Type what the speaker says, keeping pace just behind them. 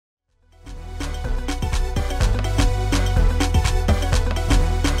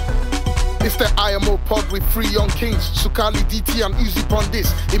the IMO pod with 3 young kings. Sukali, DT and Uzi on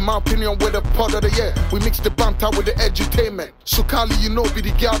this. In my opinion, we're the pod of the year. We mix the banter with the edutainment. Sukali, you know, be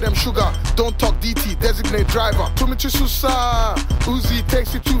the girl them sugar. Don't talk DT, designate driver. Tumichi Susa, Uzi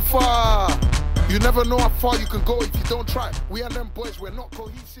takes it too far. You never know how far you can go if you don't try. We and them boys, we're not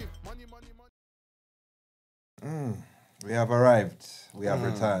cohesive. Money, money, money. We have arrived. We have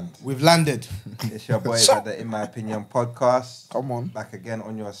returned. We've landed. It's your boys at the In My Opinion podcast. Come on. Back again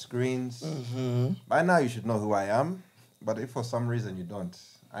on your screens. By now you should know who I am. But if for some reason you don't,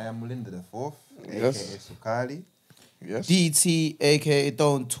 I am Mulinda the Fourth, aka Sukali. Yes. DT, aka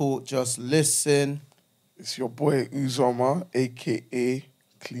Don't Talk, Just Listen. It's your boy Itsraomi, aka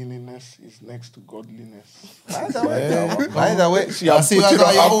cleanliness is next to godliness. By the way, I see you're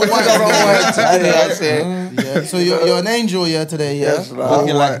all white today. So you're an angel here today, yeah? Yes,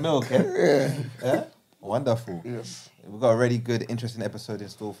 looking like milk, yeah? Wonderful. Yes. We've got a really good, interesting episode in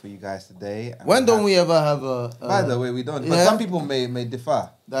store for you guys today. And When don't we ever have a... By the way, we don't. But some people may differ.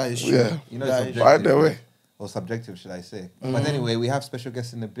 That is true. Yeah. You know, That it's is By subjective. the way. Or subjective, should I say. But anyway, we have special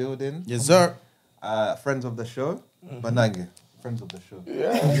guests in the building. Yes, sir. Friends of the show. Banange. Friends of the show.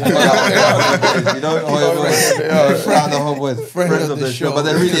 Yeah. You know, the whole boys. Friends of the show. But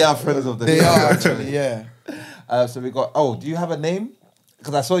they really are friends of the show. They are actually, yeah. So we got, do you have a name?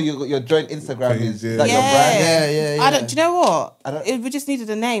 Because I saw your joint Instagram Page, is yeah. that your brand? Yeah. I don't. Do you know what? I don't- We just needed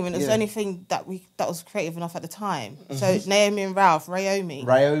a name, and it was the only thing that was creative enough at the time. So Naomi and Ralph, Rayomi.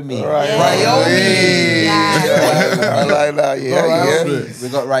 Rayomi. Rayomi. Yeah. I like that. Yeah. We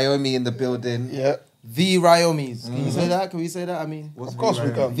got Rayomi in the building. Yeah. The Rayomis. Can you say that? Can we say that? I mean... Of course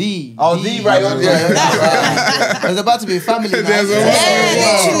we can. The Rayomi. There's about to be a family now. There's a-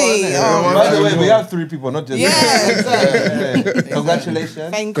 Literally. Oh. By the way, we have 3 people, not just Yeah.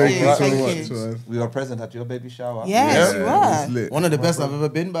 Congratulations. Thank you. We were present at your baby shower. Yes, you It's were. lit. One of the best I've ever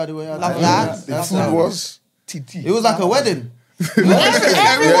been, by the way. Love that. The food was TT. It was like a wedding. Everyone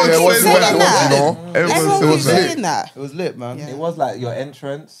keeps saying that. It Everyone keeps was lit. saying that. It was lit, man. Yeah. It was like your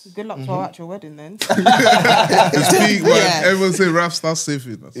entrance. Good luck to our actual wedding then. It's peak, man. Yeah. Everyone say rap start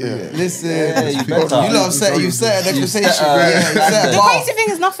saving. Listen, you better. you lot have set, you've set an You expectation. set, You set a The bar. crazy thing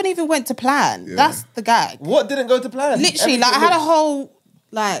is nothing even went to plan. That's the gag. What didn't go to plan? Literally, like I had a whole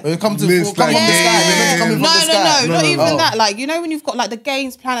like. When it comes to List, come like, from the sky, we're meant to come in from No, the sky. not even Oh. that. Like, you know when you've got like the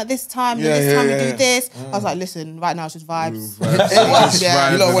games planned at this time, then this time we do this. I was like, listen, right now it's just vibes.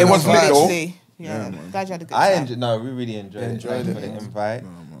 Yeah, you lot went It was with lit vibes. though. Literally, yeah. Glad you had a good time. We really enjoyed it. Enjoyed Thank you it, for the man. invite.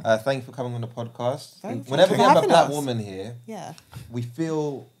 Thank you for coming on the podcast. Thank you Whenever for we have a having black us. woman here, Yeah. we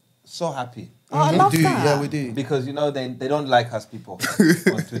feel so happy. Oh, I love that. Yeah, we do. Because, you know, they don't like us people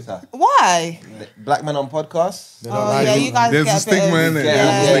on Twitter. Why? Black men on podcasts. Oh, yeah, you guys There's get a a bit stigma of... in it.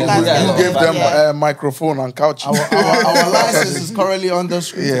 Yeah, you guys Yeah. get You a gave bit of- them yeah. a microphone and couch. Our license is currently on the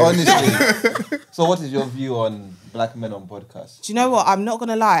screen. Yeah. Honestly. So what is your view on black men on podcasts? Do you know what? I'm not going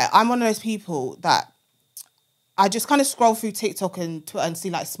to lie. I'm one of those people that I just kind of scroll through TikTok and Twitter and see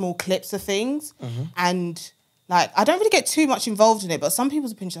like small clips of things. And like, I don't really get too much involved in it, but some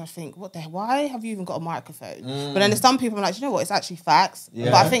people's opinions, I think, why have you even got a microphone? But then there's some people I'm like, you know what? It's actually facts. Yeah.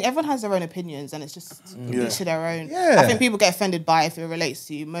 But I think everyone has their own opinions and it's just each to their own. Yeah. I think people get offended by it if it relates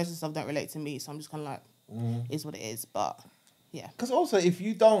to you. Most of the stuff don't relate to me. So I'm just kind of like, is what it is. But yeah. Because also, if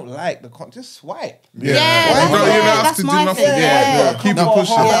you don't like the content, just swipe. Yeah, Bro, you don't have that's to do my nothing. thing. Yeah, keep it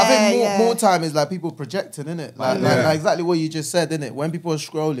pushing. I think Yeah. more time is like people projecting, innit? Like exactly what you just said, innit? When people are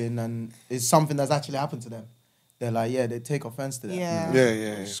scrolling and it's something that's actually happened to them, they're like, they take offense to that. Yeah.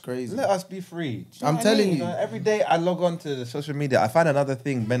 It's crazy. Let us be free. I'm telling You you. know, every day I log on to the social media, I find another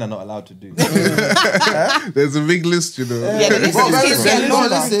thing men are not allowed to do. There's a big list, you know. Yeah, the list Bro, just keeps getting no, longer.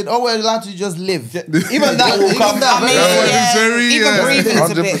 listen, we're allowed to just live. Even that will come. that, I mean, That one is very, even yeah.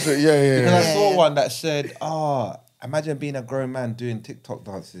 breathing's a bit. 100%. Yeah. Because I saw one that said, imagine being a grown man doing TikTok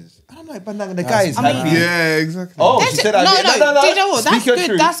dances. I don't know, but the guy is happy. Yeah, exactly. Oh, she said, No. Do you know what? Speak That's your good.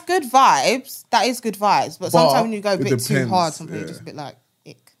 truth. That's good vibes. That is good vibes. But sometimes when you go a it bit too depends, hard, something yeah. just a bit like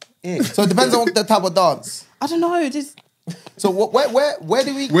ick. So it depends on the type of dance. I don't know. Just So where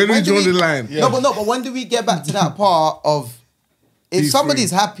do we Where do we draw the line? No, but when do we get back to that part of if Be somebody's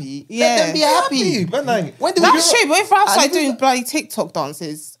free. happy, Yeah. let them be happy. When do we that's true. But if I started And doing even- bloody TikTok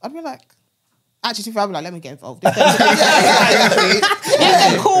dances, I'd be like. Actually, to be fair, I'd be like, let me get involved. If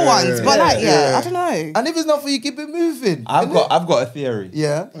they're cool ones, but like, I don't know. And if it's not for you, keep it moving. I've got a theory.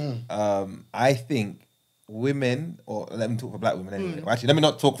 Yeah. I think women, or let me talk for black women anyway. Well, actually, let me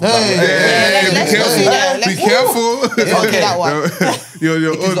not talk for black Hey, women. Hey, be let's careful. do that. Be Let's- careful. Let's do that one.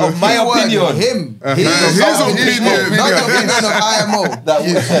 Your It's own. of my opinion. Him. His opinion. Not the opinion of IMO.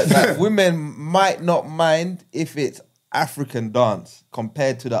 that women might not mind if it's African dance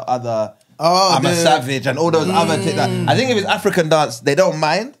compared to the other I'm a savage and all those other things. I think if it's African dance, they don't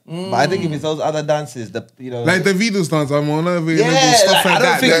mind. But I think if it's those other dances, like the Davido's dance, I'm on over like, stuff I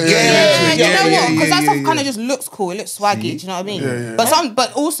don't think. Do you know what? Because that stuff kind of just looks cool. It looks swaggy. Do you know what I mean?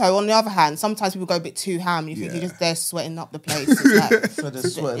 But also on the other hand, sometimes people go a bit too ham. You think you're just there sweating up the place. It's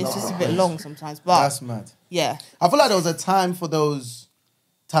like, it's just a bit long sometimes. But That's mad. Yeah, I feel like there was a time for those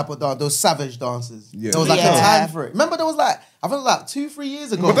type of dance, those savage dances. Yeah. There was like a Yeah. time for it. Remember, there was like, I feel like 2-3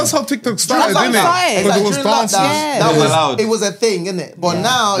 years ago. But that's how TikTok started, That's didn't how it it? started. Because it was during lockdown, dances. Yeah. that It was allowed. it was a thing, innit? But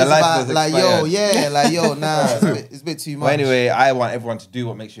now The it's life about was like, expired. nah, it's a bit too much. Well, anyway, I want everyone to do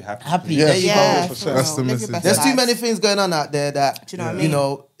what makes you happy. Happy. Yes. There you yeah. go. for That's real. the Live your message. best There's too life. many things going on out there that, Do you know what I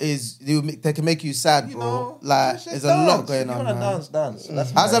mean? they can make you sad, bro. You know, like, just there's a dance. lot going You on, wanna man. dance.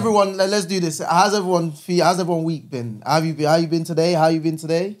 That's How's fine. everyone? Let's do this. How's everyone feel? How's everyone week been? How you been today? How you been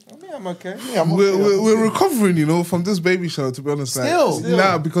today? Yeah, I'm okay. We're recovering, you know, from this baby shower. To be honest, Still?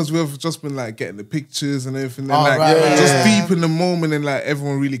 now because we've just been like getting the pictures and everything, and Oh, like right, right, just yeah. deep in the moment, and like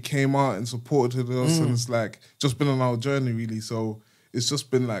everyone really came out and supported us, and it's like just been on our journey really. So it's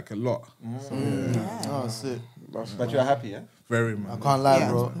just been like a lot. So, yeah, Oh, sick. But you're happy, yeah? very I man. can't lie, Yeah,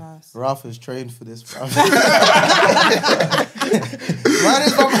 bro. nice. Ralph is trained for this, bro. Ryan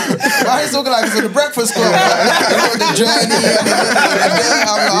is talking like it's in the Breakfast Club. Like, the journey.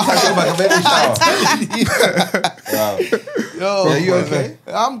 Wow. Yo, Yeah, you okay?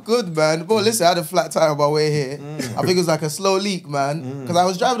 I'm good, man. But listen, I had a flat tire on my way here. I think it was like a slow leak, man. Because I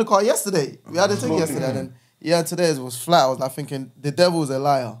was driving the car yesterday. We had a thing yesterday. And then, today it was flat. I was like thinking, the devil's a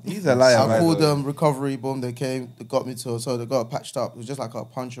liar. He's a liar, I man. called them recovery, boom, they came, they got me to, so they got it patched up. It was just like a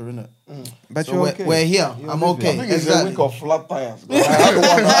puncture, innit? But So you're we're, okay. we're here. You're I'm living. okay. I think it's a Exactly. week of flat tires. I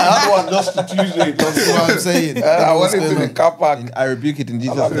had one just Tuesday. That's what I'm saying. I What's went into going the on? car park. I rebuke it in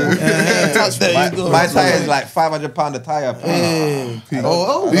Jesus' name. There you go. My tire is like £500 a tire. Hey.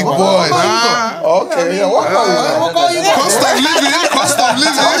 Oh, Big what boy. car you got? Okay, yeah, what car you got? What car you got? Cost of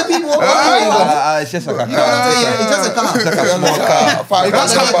living. Tell the people what car you got. It's just like a It's car. just a car. It's like a small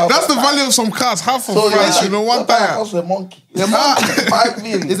car. That's the value of some cars. Half of price, you know, one tire. That's a monkey. The monkey. 5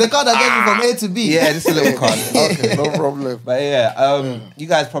 million. It's the car that gets you from A to B. Yeah, just a little car. Okay, no problem. But yeah, you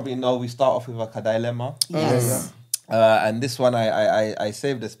guys probably know we start off with like a dilemma. Yes. And this one I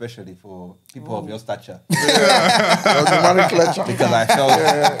saved especially for people of your stature. Because I felt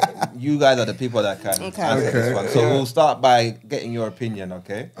you guys are the people that can answer this one. So we'll start by getting your opinion,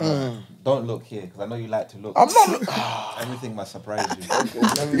 okay? Don't look here, because I know you like to look. I'm not. Everything must surprise you.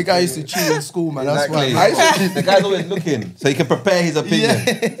 The guy used to cheat in school, man. That's Exactly. why. The guy's always looking, so he can prepare his opinion.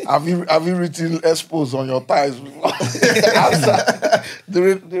 Have you written expose on your ties before? Answer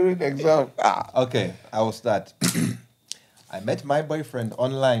during the exam. Okay, I will start. I met my boyfriend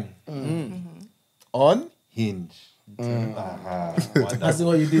online on Hinge. That's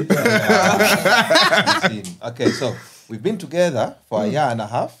what you did there. Okay, so we've been together for a year and a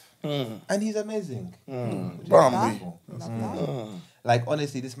half, and he's amazing. Which is Bambi. wonderful. Like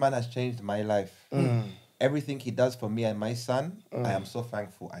honestly, this man has changed my life. Everything he does for me and my son, I am so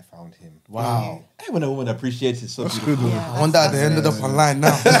thankful I found him. Wow. Hey, when a woman appreciates it, so beautiful. I wonder how they ended up online now.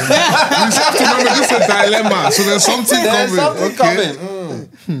 You have to remember this is a dilemma, so there's something There's coming. something okay?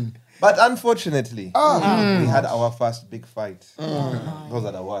 coming. But unfortunately, we had our first big fight. Those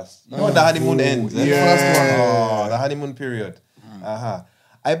are the worst. You know when the honeymoon ends? Eh? Yeah. Oh, the honeymoon period.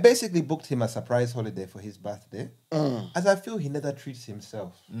 I basically booked him a surprise holiday for his birthday, as I feel he never treats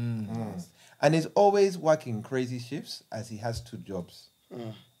himself. And he's always working crazy shifts as he has 2 jobs.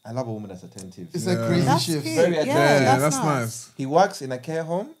 I love a woman that's attentive. It's a crazy That's shift. cute. Very Yeah, That's nice. He works in a care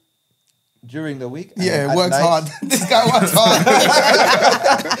home during the week. and Yeah, at works night- hard. This guy works hard.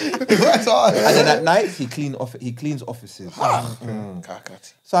 He works hard. And then at night, he cleans offices.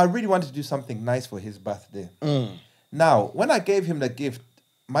 Kakati. So I really wanted to do something nice for his birthday. Now, when I gave him the gift,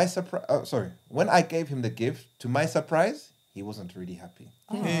 when I gave him the gift, to my surprise, he wasn't really happy.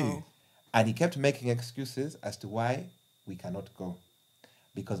 And he kept making excuses as to why we cannot go.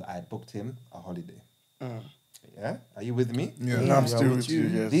 Because I had booked him a holiday. Yeah? Are you with me? Yeah. I'm still with you,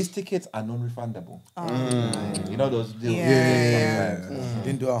 yes. These tickets are non-refundable. You know those deals? Yeah. Sometimes.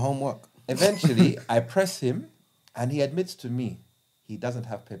 Didn't do our homework. Eventually, I press him, and he admits to me he doesn't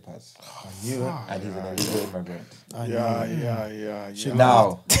have papers. And he's an illegal immigrant. Yeah.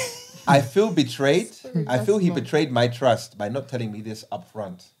 Now, I feel betrayed. I feel he betrayed my trust by not telling me this up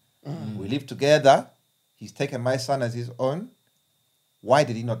front. We live together. He's taken my son as his own. Why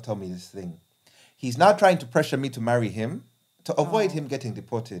did he not tell me this thing? He's now trying to pressure me to marry him to avoid him getting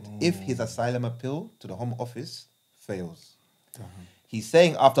deported if his asylum appeal to the Home Office fails. He's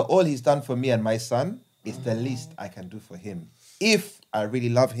saying after all he's done for me and my son, it's the least I can do for him. If I really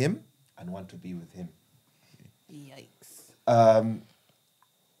love him, and want to be with him. Yikes.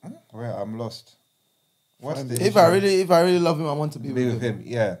 Where I'm lost. What's the If I really love him, I want to be be with him?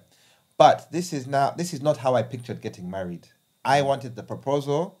 Yeah, but this is not how I pictured getting married. I wanted the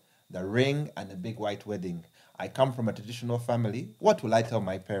proposal, the ring, and a big white wedding. I come from a traditional family. What will I tell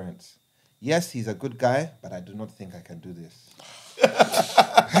my parents? Yes, he's a good guy, but I do not think I can do this.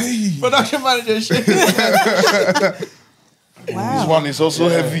 Production manager shit. Wow. This one is also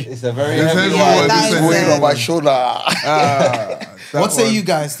heavy. It's a very It's heavy heavy one. one. that This is is Weight a- on my shoulder. What say you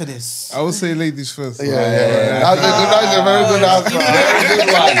guys to this? I would say ladies first. Yeah. That's a very good answer. Very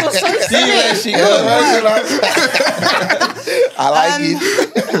good one. See where she That's a goes. very good answer. I like it.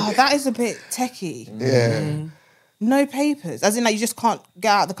 Oh, that is a bit techie. Yeah. No papers, as in like you just can't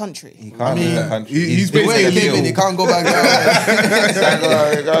get out of the country. He can't leave the country. he's The way basically he living, he can't go back down.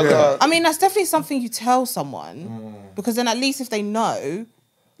 I mean, that's definitely something you tell someone because then at least if they know,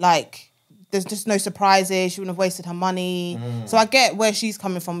 like, there's just no surprises. She wouldn't have wasted her money. So I get where she's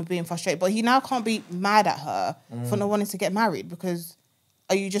coming from with being frustrated, but he now can't be mad at her for not wanting to get married because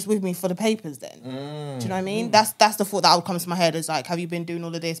are you just with me for the papers then? Do you know what I mean? That's the thought that would come to my head is like, have you been doing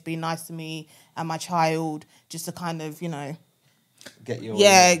all of this, being nice to me and my child, just to kind of, Get your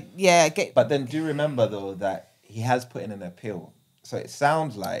get. But then do remember though that he has put in an appeal, so it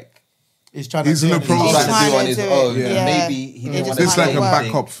sounds like He's trying He's to in do the it. process. he's trying to do trying on to his do it, own. yeah. Maybe he It didn't just want to It's say like a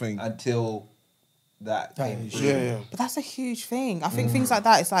anything backup thing. until that came through. Yeah. But that's a huge thing. I think things like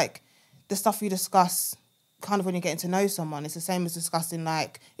that, it's like the stuff you discuss kind of when you're getting to know someone. It's the same as discussing,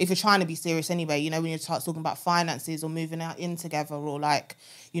 like, if you're trying to be serious anyway, when you start talking about finances or moving out in together or, like,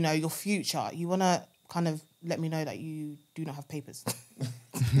 your future, you want to kind of let me know that you do not have papers.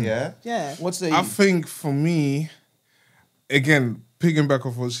 Yeah. Yeah. What's the? I think for me, again, picking back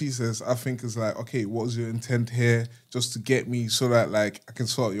off what she says, I think it's like, okay, what was your intent here? Just to get me so that like I can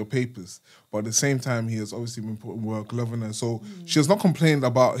sort out your papers. But at the same time, he has obviously been putting work, loving her. So she has not complained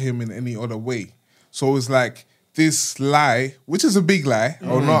about him in any other way. So it's like this lie, which is a big lie. I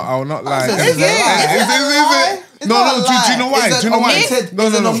will not lie. Is it? It's No, not a do lie. you know why? It's Do you know why? omitted- No,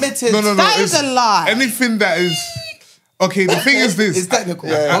 it's no, an no. omitted- No, no, no. That is It's a lie. Anything that is okay. The thing is this. It's technical.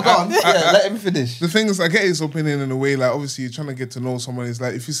 Hold on. Let him finish. The thing is, I get his opinion in a way, like, obviously, you're trying to get to know someone. It's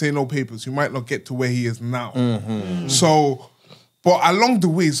like, if you say no papers, you might not get to where he is now. So, but along the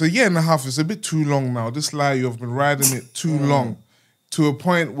way, it's 1.5 years, it's a bit too long now. This lie, you have been riding it too long to a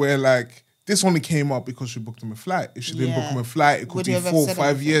point where, like, this only came up because she booked him a flight. If she didn't book him a flight, it could Would be he have 4 or said 5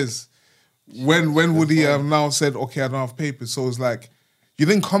 anything? years. When would he have now said, okay, I don't have papers? So it's like, you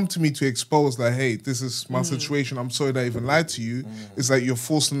didn't come to me to expose like, hey, this is my situation. I'm sorry that I even lied to you. It's like you're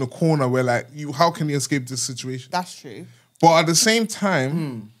forced in the corner where like, how can you escape this situation? That's true. But at the same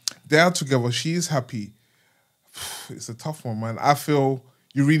time, they are together. She is happy. It's a tough one, man. I feel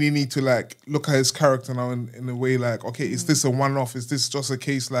you really need to like look at his character now in a way like, okay, is this a one-off? Is this just a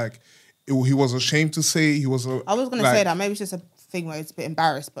case like he was ashamed to say? He was. I was going to say that. Maybe it's just a thing where it's a bit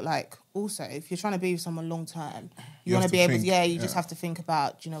embarrassed, but like also, if you're trying to be with someone long term, you want have to be to able think, to, you just have to think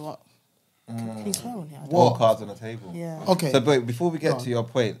about, do you know what? Can you swear on here? I don't All know. cards on the table. Yeah. Okay. So, but before we get to your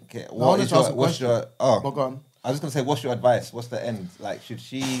point, okay, I wanted to ask a what's your? question. Oh, But go on. I was just gonna say, what's your advice? What's the end? Like, should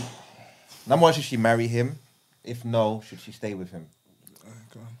she? Number one, should she marry him? If no, should she stay with him?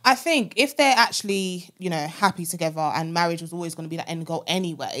 I think if they're actually, happy together and marriage was always going to be the end goal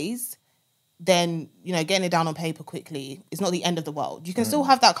anyways, then, getting it down on paper quickly is not the end of the world. You can still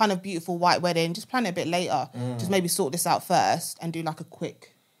have that kind of beautiful white wedding, just plan it a bit later. Just maybe sort this out first and do like a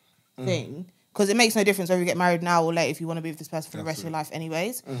quick thing. Because it makes no difference whether you get married now or later if you want to be with this person for the rest of your life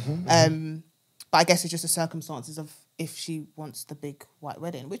anyways. But I guess it's just the circumstances of if she wants the big white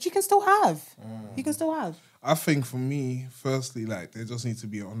wedding, which you can still have. You can still have. I think for me, firstly, like there just needs to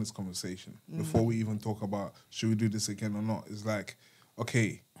be an honest conversation before we even talk about should we do this again or not. It's like,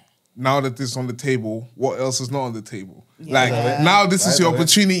 okay, now that this is on the table, what else is not on the table? Like now this is your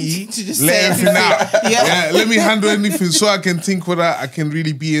opportunity To just let say everything out. Yeah. Let me handle anything so I can think whether I can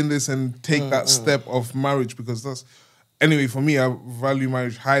really be in this and take that step of marriage, because that's anyway for me. I value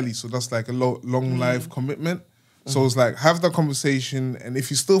marriage highly, so that's like a long life commitment. So it's like have that conversation, and if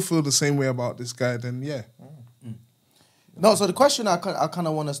you still feel the same way about this guy, then yeah. No, so the question I kind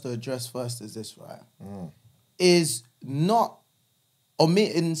of want us to address first is this, right? Is not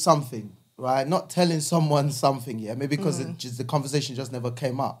omitting something, right? Not telling someone something, yeah? Maybe because the conversation just never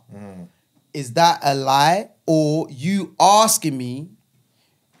came up. Is that a lie, or you asking me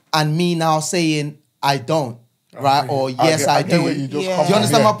and me now saying I don't, right? Or yes, I get do. where you just Yeah. come Do you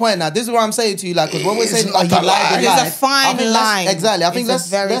understand from. my point now? This is what I'm saying to you, like, because when we're It's saying not he a lied, lie. he There's a lied, fine I think let's- line. Exactly. I think It's a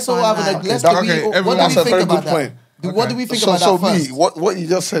very let's all fine have line. an let's Okay, what do everyone- we That's a think very about good that? point. What do we think So, about that first? what you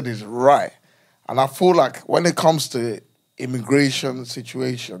just said is right. And I feel like when it comes to immigration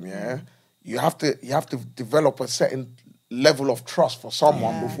situation, you have to develop a certain level of trust for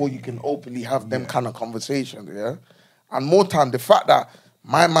someone before you can openly have them kind of conversations, And more time, the fact that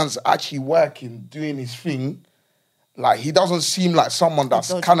my man's actually working, doing his thing, like he doesn't seem like someone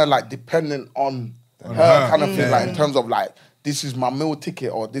that's kind of like dependent on her kind of thing, like in terms of like, this is my meal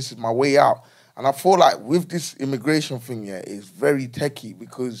ticket or this is my way out. And I feel like with this immigration thing, it's very techie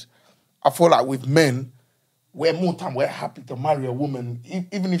because I feel like with men, we're happy to marry a woman,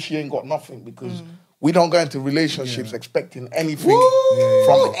 even if she ain't got nothing, because we don't go into relationships expecting anything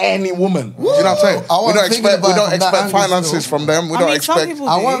from any woman. Do you know what I'm saying? We don't expect finances from them. We don't expect.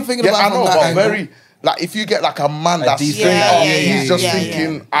 I wasn't thinking about it from that angle. Very. Like, if you get like a man that's he's just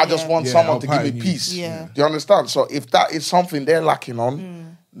thinking, I just want someone to give me peace. Yeah. Do you understand? So if that is something they're lacking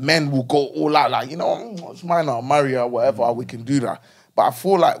on, men will go all out, like, it's mine, I'll marry her, whatever, we can do that. But I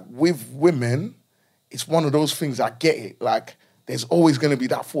feel like with women, it's one of those things, I get it. Like, there's always going to be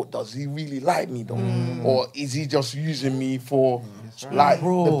that thought, does he really like me though? Or is he just using me for like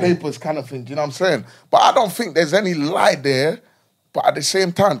the papers kind of thing? Do you know what I'm saying? But I don't think there's any lie there. But at the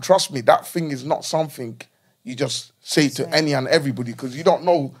same time, trust me, that thing is not something you just say to any and everybody, because you don't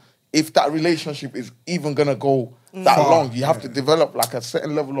know if that relationship is even going to go that long. You have to develop like a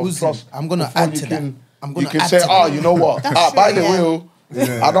certain level of trust. I'm going to add to that. You can say, you know what? By the way,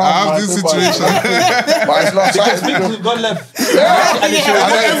 I don't have this situation. But it's not Because people got left. And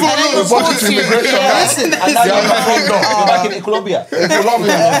everyone knows what is immigration. Listen, And now you're back in Colombia.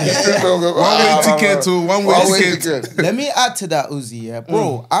 One-way ticket to one-way ticket. Let me add to that, Uzi,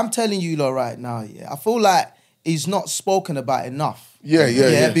 bro. I'm telling you lot right now, I feel like it's not spoken about enough.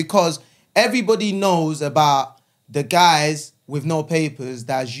 Because everybody knows about the guys with no papers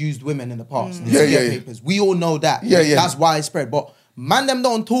that's used women in the past. Papers. We all know that. That's widespread. But man, them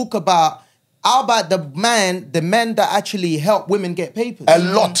don't talk about how about the men that actually help women get papers. A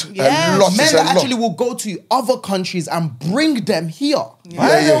lot. Men that actually will go to other countries and bring them here.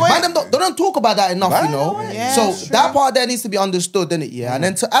 Man, them they don't talk about that enough, you know. So that part there needs to be understood, doesn't it? And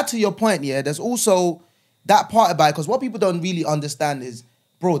then to add to your point, there's also that part about it, because what people don't really understand is,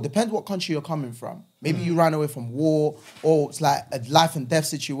 bro, depends what country you're coming from. Maybe you ran away from war, or it's like a life and death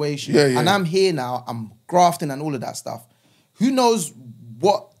situation. And I'm here now, I'm grafting and all of that stuff. Who knows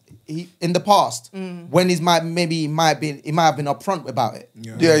what in the past when he might have been upfront about it.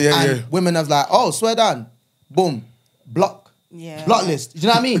 And women have like, oh, swear down, boom, block list. Do you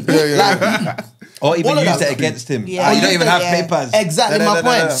know what I mean? Like, or even use it against him. You don't even have papers. Exactly my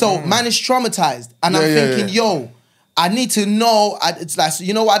point. So man is traumatized, and I'm thinking, yo, I need to know. It's like,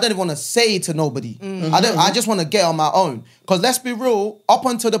 you know what? I don't even want to say it to nobody. I just want to get on my own. Because let's be real, up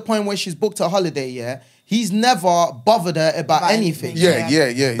until the point where she's booked a holiday, he's never bothered her about anything.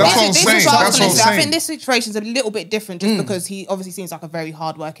 That's what I'm saying. I think this situation's a little bit different just because he obviously seems like a very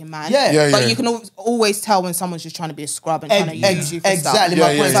hard-working man. But you can always tell when someone's just trying to be a scrub and trying to use you for exactly stuff.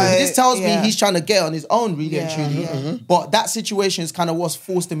 my point. So this tells me he's trying to get on his own, really and truly. But that situation is kind of what's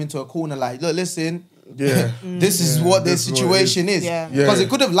forced him into a corner. Like, look, listen. This is what the situation is. Because he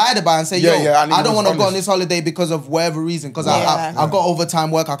could have lied about it and said, I don't want to go on this holiday because of whatever reason, because I got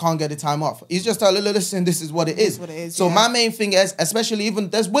overtime work, I can't get the time off. He's just telling, listen, this is what it is. So my main thing is, especially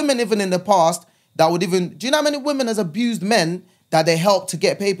there's women even in the past that would do you know how many women has abused men that they help to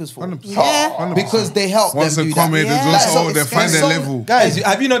get papers for? 100%. Because they help Once them they do come that. in, they find their level. Guys,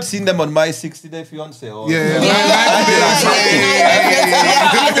 have you not seen them on My 60-Day Fiance? Or treat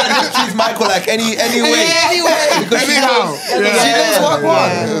Michael like any way. Because she knows what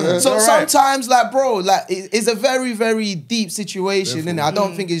one. So sometimes, like, bro, like, it's a very, very deep situation, innit? I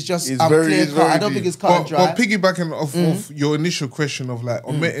don't think it's just clear cut. I don't think it's cut and dry. But piggybacking off of your initial question of like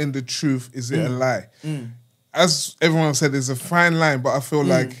omitting the truth, is it a lie? As everyone said, there's a fine line, but I feel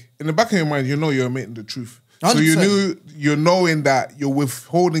like in the back of your mind, you know you're omitting the truth. 100%. So you're knowing that you're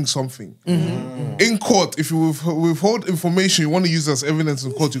withholding something. In court, if you withhold information you want to use as evidence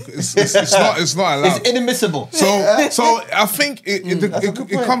in court, it's not allowed. It's inadmissible. So I think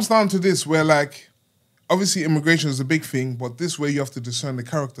it comes down to this, where like, obviously immigration is a big thing, but this way you have to discern the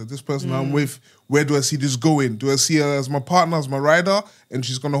character. This person I'm with, where do I see this going? Do I see her as my partner, as my rider, and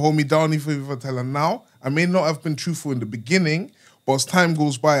she's going to hold me down if I tell her now? I may not have been truthful in the beginning, But as time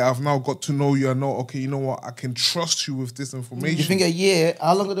goes by, I've now got to know you. I know, okay, you know what? I can trust you with this information. You think a year?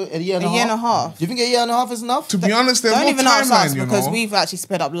 How long? A year and a half? A year and a half. Do you think a year and a half is enough? To be honest, there's Don't no even ask us timeline, you because know. we've actually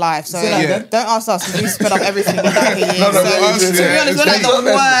sped up life. So Say that again. don't ask us because we've sped up everything in like a year. No, so, us, to be yeah, honest, we're like it's the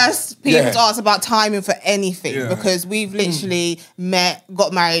worst people Yeah. to ask about timing for anything Yeah. because we've literally met,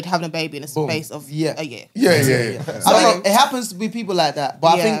 got married, having a baby in a space of a year. Yeah. Yeah. I mean, it happens with people like that. But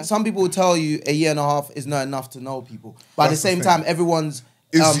I Yeah. think some people will tell you a year and a half is not enough to know people. But at the That's the same thing. time, everyone's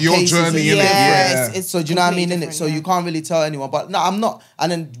It's your cases journey, is innit? Yeah, different. it's So do you know what I mean? completely Innit? So different, you can't really tell anyone. But no, I'm not. And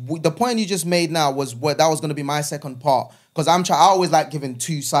then the point you just made now was what that was going to be my second part. Because I always like giving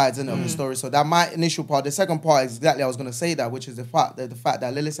two sides of the story. So that my initial part, the second part is exactly I was going to say that, which is the fact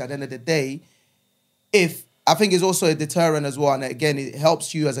that Lily said at the end of the day, if I think it's also a deterrent as well, and again, it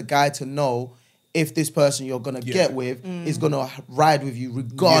helps you as a guy to know if this person you're gonna get with is gonna ride with you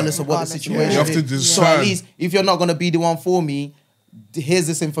regardless of what the Regardless, situation You have is. to So at discern. least if you're not gonna be the one for me, here's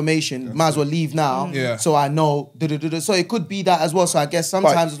this information. Might as well leave now. Yeah. So I know. So it could be that as well. So I guess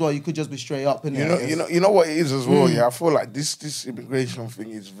sometimes as well you could just be straight up. innit? You know what it is as well. Yeah, I feel like this immigration thing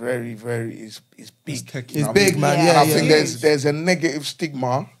is very, very is big. techie. It's I big, mean? man. Yeah. Yeah, And I yeah. think yeah. there's a negative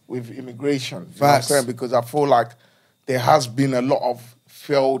stigma with immigration. You know what I'm Facts. saying? Because I feel like there has been a lot of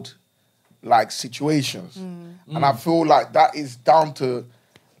failed like situations. And I feel like that is down to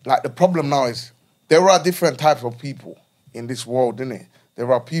like the problem now is there are different types of people in this world, innit?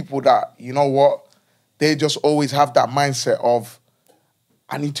 There are people that, you know what, they just always have that mindset of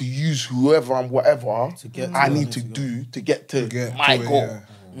I need to use whoever and whatever To get to I where I need need to to go. do to get to get my to it, goal. yeah.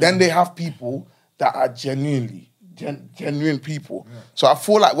 Then they have people that are genuine people. So I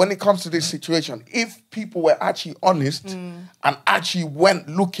feel like when it comes to this situation, if people were actually honest and actually went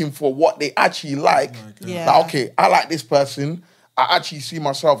looking for what they actually like, Yeah. like, okay, I like this person, I actually see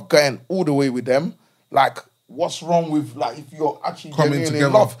myself going all the way with them. Like, what's wrong with like if you're actually Coming genuinely together.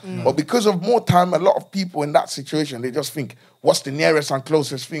 in love? But because of more time, a lot of people in that situation, they just think, what's the nearest and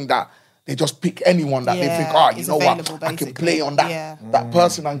closest thing that they just pick anyone that they Yeah, think, ah, you it's know what, available, I can basically. play on that Yeah. that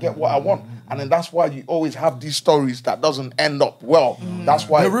person and get what I want. And then that's why you always have these stories that doesn't end up well. That's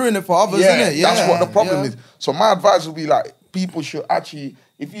why They ruin it for others, yeah, innit? that's what the Yeah, problem yeah. is. So my advice would be like, people should actually,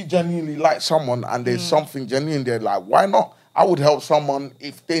 if you genuinely like someone and there's something genuine there, like why not? I would help someone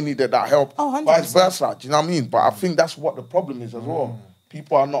if they needed that help. Oh, 100%. Vice versa. Do you know what I mean? But I think that's what the problem is as well.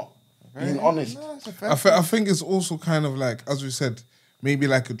 People are not being honest. I think it's also kind of like, as we said, maybe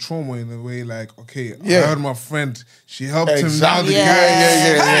like a trauma in a way. Like, okay, Yeah. I heard my friend, she helped Exactly. him. Now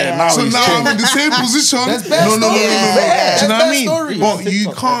Yeah. Now so he's now I'm changed. in the same position. There's bad No. stories. Do you know There's what I bad mean? stories. But you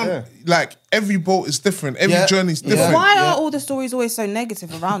TikTok, can't, like, every boat is different. Every Yeah. journey is Yeah. different. Why Yeah. are all the stories always so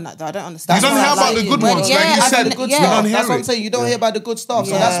negative around that though? I don't understand. You don't why hear I about like the it. good When- ones. Yeah, like you I said, don't- good yeah. you don't stuff. hear That's what I'm it. saying. You don't hear about the good stuff.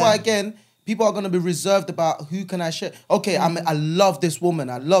 So Yeah. that's why again, people are gonna be reserved about who can I share. Okay, I love this woman.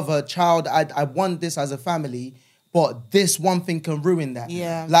 I love her child. I want this as a family. But this one thing can ruin that.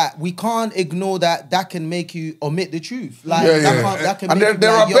 Yeah. Like we can't ignore that. That can make you omit the truth. Like Yeah, that, yeah. that can And make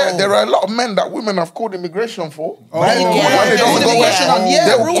there you are be like, yo. there are a lot of men that women have called immigration for. Oh, When they yeah. don't Call go immigration back, on, yeah,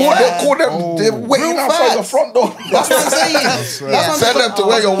 they'll real call, facts. they'll call them. They're waiting Real outside your facts. front door. That's what I'm saying. That's what I'm Send them to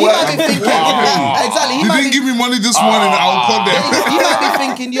where you're He might be working. thinking, exactly. He You might didn't be give me money this morning, I'll call them. he might be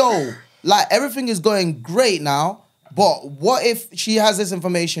thinking, yo, like everything is going great now, but what if she has this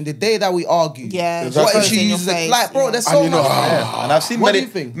information the day that we argue? Yeah, What if it's she in your uses it? face, Like, bro, yeah. there's And so you know, much. Yeah, and I've seen What do many,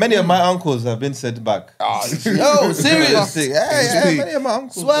 you think? many of my uncles have been sent back. Yo, serious. Yeah, many of my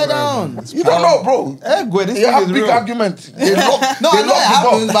uncles. Swear down. You don't know, bro. Hey, boy, this They thing have is big real. argument. They lock, No, they I know it lock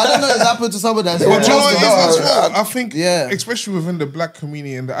happens, the but I don't know if it's happened to someone that's. But you know what it is No, as well? I think, Yeah. especially within the black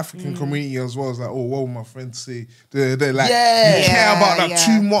community and the African community as well, it's like, oh, what will my friends say? They're like, Yeah. you care about that Yeah.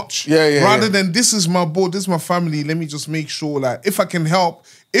 too much. Yeah, Rather yeah. than, this is my boy, this is my family, let me just make sure, like, if I can help,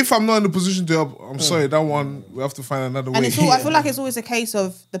 if I'm not in a position to help, I'm sorry, that one, we have to find another way. And it's all, I feel like it's always a case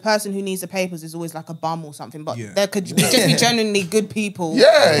of the person who needs the papers is always like a bum or something, but Yeah. there could just be genuinely good people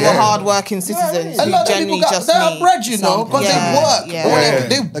Yeah, who yeah. are hardworking citizens A who lot of people genuinely got, just they are need bred, you know, because something. they work. Yeah. Well,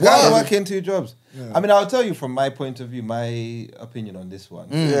 they The guys work. work in 2 jobs. I mean, I'll tell you from my point of view, my opinion on this one.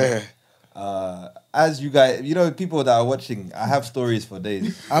 Yeah. As you guys, you know, people that are watching, I have stories for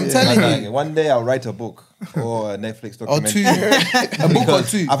days. I'm telling you. One day I'll write a book or a Netflix Or documentary. two. A book or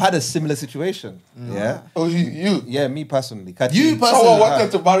Because two. I've had a similar situation. Yeah. Oh, you. Yeah, me personally. Kati. You personally. Someone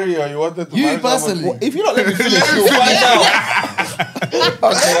wanted to marry you, or you wanted to You marry someone. personally. Well, if you not let me finish, you'll find out.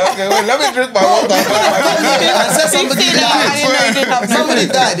 Okay, wait, let me drink my water. I said somebody I didn't know you didn't died. have Somebody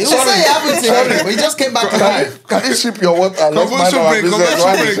died. It was say it happened to him. But he just came back to life. Can you sip your water? Let's mind Commercial our break, business. commercial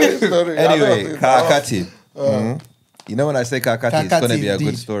Why break. you say story? I Anyway, don't know. Kakati. You know when I say Kakati, it's going to be a Kakati,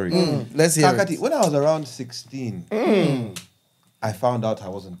 good story. Let's hear Kakati, it. when I was around 16, I found out I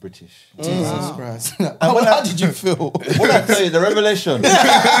wasn't British. Jesus Christ. How did you feel? What I tell you, the revelation.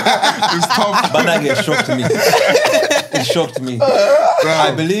 It's tough. Banang, it shocked me. It shocked me.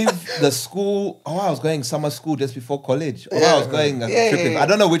 I believe the school. I was going summer school just before college. I was going tripping. I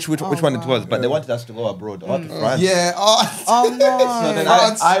don't know which one it was, but they wanted us to go abroad or to France. Yeah. Oh no. So then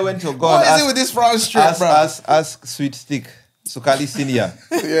I went to go What and is it with this France trip, bro? ask Sweet Stick, Sukali Senior,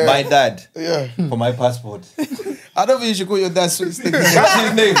 my dad, for my passport. I don't think you should call your dad Sweet Stick. That's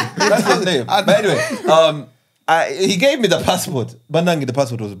his name. That's his name. But anyway, he gave me the passport. Banangi, the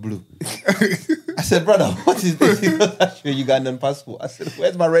passport was blue. I said, brother, what is this? He goes, that's your Ugandan passport. I said,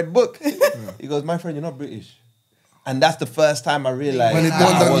 where's my red book? He goes, my friend, you're not British. And that's the first time I realized When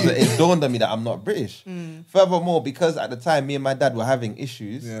it dawned on me that I'm not British. Furthermore, because at the time me and my dad were having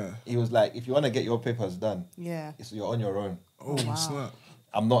issues, he was like, if you want to get your papers done, you're on your own. Oh, snap.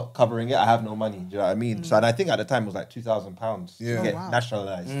 I'm not covering it. I have no money. Do you know what I mean? So, and I think at the time it was like £2,000 to get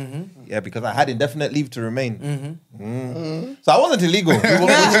nationalized. Yeah, because I had indefinite leave to remain. So I wasn't illegal.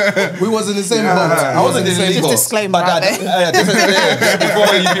 We wasn't the same boat. I wasn't illegal. Just disclaimer But right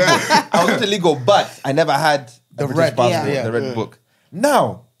before you people, I wasn't illegal, but I never had the British passport, the red book.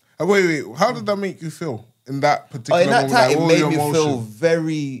 Now, Wait. How did that make you feel in that particular in that moment? time, Like, it what made were me your feel emotions?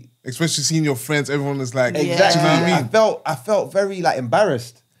 very. Especially seeing your friends, everyone is like, Exactly. do you know what I mean? I felt very like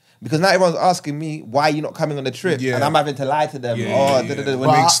embarrassed because now everyone's asking me why you're not coming on the trip, and I'm having to lie to them. When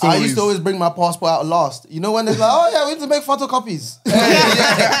But I used to always bring my passport out last. You know when they're like, oh yeah, we need to make photocopies.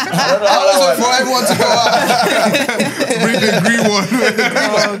 I always wait for everyone to go out. Bring the green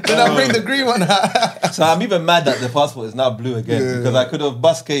one. Then I bring the green one out. So I'm even mad that the passport is now blue again because I could have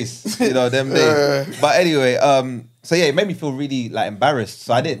bust case, them days. But anyway, so yeah, it made me feel really like embarrassed.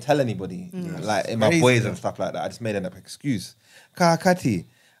 So I didn't tell anybody, like in my boys and stuff like that. I just made an excuse. Kakati.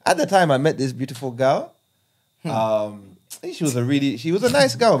 At the time, I met this beautiful girl. She was a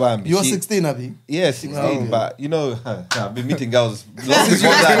nice girl, man. You were 16, Abby? Yeah, 16. But I've been meeting girls long Since you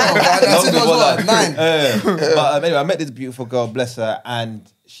before that. That's Long it was before what, that. 9? But anyway, I met this beautiful girl, bless her, and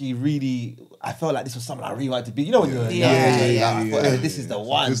she really. I felt like this was something I really wanted to be. You know when you're young, I thought, hey, this is the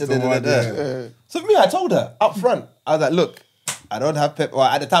one. This is the one, So for me, I told her up front. I was like, look, I don't have paper. Well,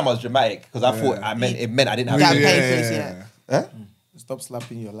 at the time I was dramatic because I thought it meant I didn't have Papers, Huh? Stop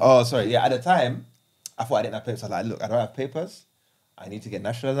slapping your lap. Oh, sorry. Yeah, at the time, I thought I didn't have papers. I was like, look, I don't have papers. I need to get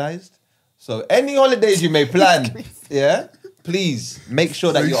nationalized. So any holidays you may plan, please make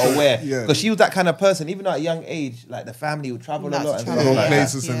sure that you're aware. Because she was that kind of person, even at a young age, like the family would travel a lot and stuff like that.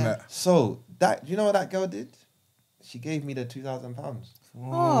 Places and that. So that, you know what that girl did? She gave me the £2,000.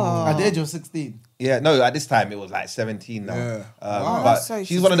 Oh. At the age of 16. Yeah, no, at this time it was like 17 now. Yeah. But So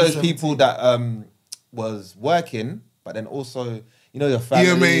she's one of those 17. people that was working, but then also, your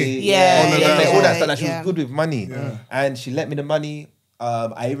family. EMA. all that stuff. Like, she yeah. was good with money. And she lent me the money.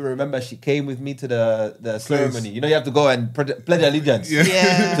 I even remember she came with me to the ceremony. You have to go and pledge allegiance to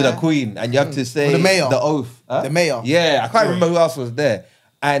the Queen. And you have to say the mayor. the oath. Huh? The mayor. Yeah, I can't remember who else was there.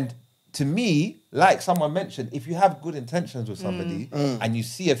 And to me, like someone mentioned, if you have good intentions with somebody and you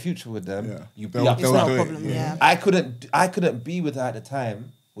see a future with them, you be up It's front. not a problem, yeah. I couldn't be with her at the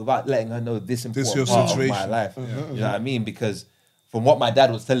time without letting her know this important your part of my situation. life. You know what I mean? Because from what my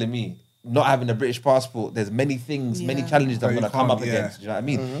dad was telling me, not having a British passport, there's many things, many challenges that I'm you going to come up can't, against. Do you know what I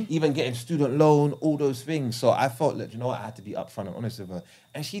mean? Even getting student loan, all those things. So I felt like, I had to be upfront and honest with her.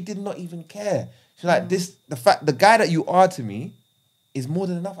 And she did not even care. She's like, the guy that you are to me is more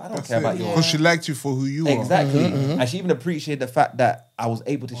than enough. I don't care about yours. Because she liked you for who you are. Exactly. And she even appreciated the fact that I was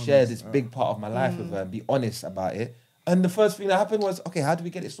able to share this big part of my life with her and be honest about it. And the first thing that happened was, okay, how do we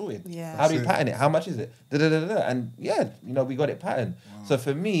get it sorted? Yeah. How do we pattern it? How much is it? And we got it patterned. Wow. So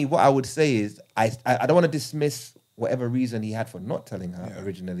for me, what I would say is, I don't want to dismiss whatever reason he had for not telling her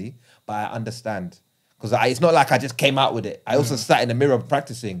originally, but I understand. Because it's not like I just came out with it. I also sat in the mirror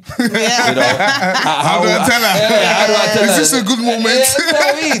practicing. How do I tell her? How do I tell her? Is this a good moment? Yeah, that's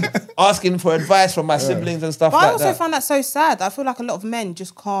what I mean. Asking for advice from my siblings and stuff But like I also that. find that so sad. I feel like a lot of men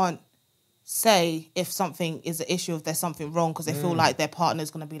just can't say if something is an issue, if there's something wrong, because they feel like their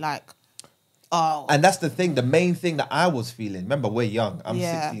partner's going to be like, oh. And that's the thing, the main thing that I was feeling. Remember, we're young. I'm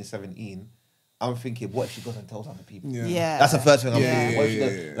Yeah. 16, 17. I'm thinking, what if she goes and tells other people? Yeah. That's the first thing I'm thinking. What if she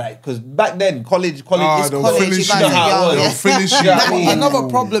goes, like, because back then, college, it's they'll college, finish you you. guys are young, They'll yeah. finish you. Yeah, I mean- Another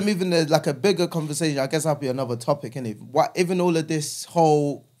problem, even like a bigger conversation, I guess that'll be another topic, innit? Even all of this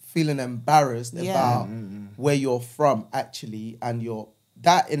whole feeling embarrassed about where you're from, actually, and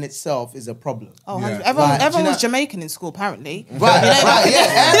that in itself is a problem. Oh, Yeah. 100%. Everyone, Right, everyone do you was Jamaican in school, apparently. Right,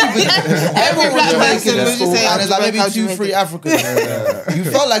 yeah. Everyone was black Jamaican person in would school, just say, and there's like maybe Jamaican, 2-3 Africans. You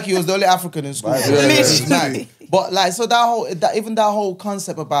felt like you was the only African in school. Yeah. It's mad. But like, so even that whole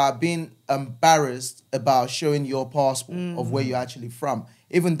concept about being embarrassed about showing your passport of where you're actually from,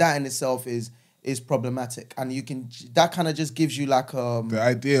 even that in itself is problematic, and that kind of just gives you like the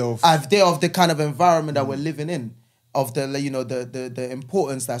idea of the kind of environment that we're living in, of the the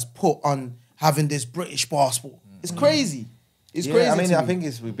importance that's put on having this British passport. It's crazy. It's crazy. I mean, to I me.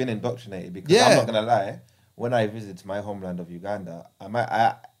 think we've been indoctrinated because I'm not gonna lie. When I visit my homeland of Uganda,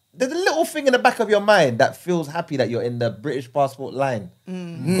 there's a little thing in the back of your mind that feels happy that you're in the British passport line.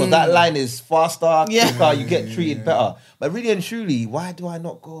 Because that line is faster, quicker, you get treated better. But really and truly, why do I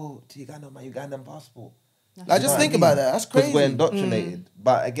not go to Uganda with my Ugandan passport? Like, just think about that. That's crazy. Because we're indoctrinated.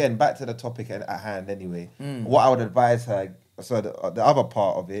 But again, back to the topic at hand anyway. What I would advise her, so the other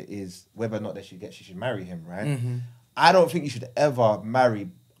part of it is whether or not she should marry him, right? I don't think you should ever marry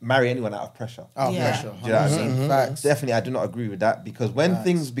anyone out of pressure. Pressure. Do you know what I mean? Facts. Definitely, I do not agree with that because when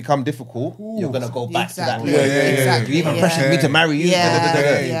things become difficult, you're going to go back to that. Exactly. You even pressured me to marry you.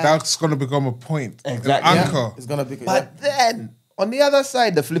 That's going to become a point. Exactly. An anchor. It's gonna be. But then, on the other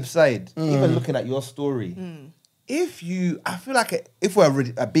side, the flip side, even looking at your story, I feel like if we're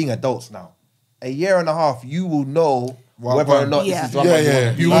being adults now, a year and a half, you will know whether or not this is what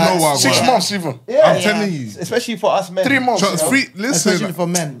you will know what 6 months even. I'm telling you. Especially for us men. 3 months. Listen, Especially for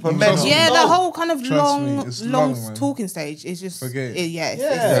men. The whole kind of Trust me, long man. talking stage is just Forget it.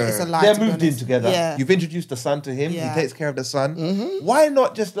 It's a lie. They're to be moved in honest. together. Yeah. You've introduced the son to him. Yeah. He takes care of the son. Why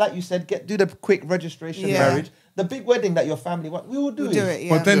not just, like you said, do the quick registration marriage, the big wedding that your family want? We will do We'll do it.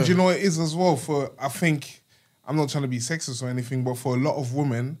 But then, do you know what it is as well? I think, I'm not trying to be sexist or anything, but for a lot of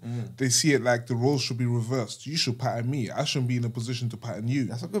women, they see it like the roles should be reversed. You should pattern me. I shouldn't be in a position to pattern you.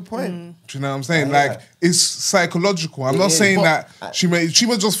 That's a good point. Do you know what I'm saying? Like, it's psychological. I'm not saying that she may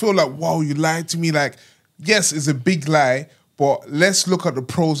just feel like, wow, you lied to me. Like, yes, it's a big lie, but let's look at the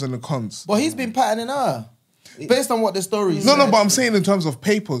pros and the cons. But he's been patterning her. Based on what the story is. No, but I'm saying in terms of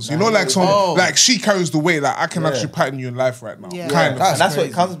papers, you know, like like she carries the weight. Like I can actually pattern you in life right now, kind of. And that's what crazy.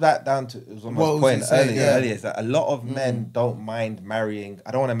 it comes back down to. It was on my What was point he saying? earlier. Is that a lot of men don't mind marrying.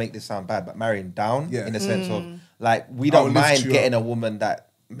 I don't want to make this sound bad, but marrying down in the sense of like we don't mind getting a woman that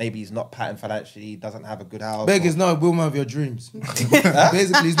maybe is not patterned financially, doesn't have a good house. Beg is not a woman of your dreams.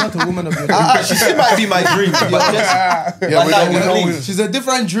 Basically, he's not a woman of your dreams. She might be my dream. She's a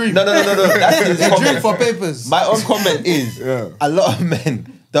different dream. No. That's his A dream comment. for papers. My own comment is a lot of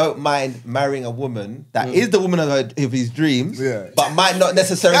men don't mind marrying a woman that is the woman of his dreams, but might not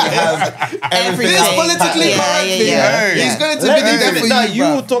necessarily have everything. This politically correct thing. He's going to be there for No, you, you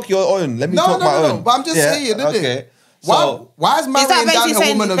bruv. will talk your own. Let me talk my own. But I'm just saying, isn't it? So, Why is Is that marrying basically down a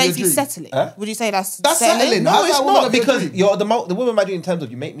saying woman of your basically dreams? settling? Would you say that's settling. no, How's it's that woman not of your because dream? you're the woman might do in terms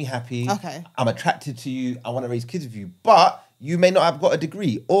of you make me happy. Okay. I'm attracted to you. I want to raise kids with you, but you may not have got a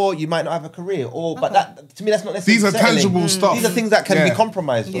degree, or you might not have a career, but that to me that's not necessarily. These are settling. tangible stuff. These are things that can be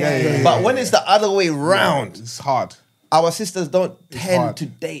compromised. Yeah. But when it's the other way round, It's hard. our sisters don't tend hard. to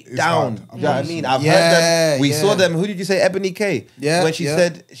date It's down. hard. Do you know what I mean? I've Yeah, heard them. We yeah. saw them. Who did you say? Ebony K. Yeah, When she yeah.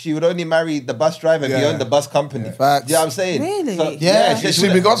 said she would only marry the bus driver if he Yeah. owned the bus company. Facts. Do you know what I'm saying? Really? So, Yeah. she You see,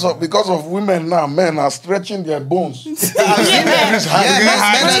 would- because of women now, men are stretching their bones. I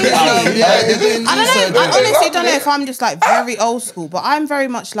don't know. I honestly don't know if I'm just like very old school, but I'm very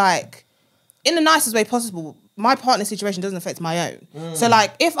much like, in the nicest way possible, my partner situation doesn't affect my own. So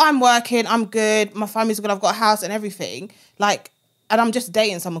like, if I'm working, I'm good, my family's good, I've got a house and everything, like, and I'm just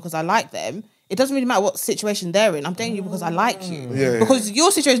dating someone because I like them, it doesn't really matter what situation they're in. I'm dating you because I like you. Yeah. Because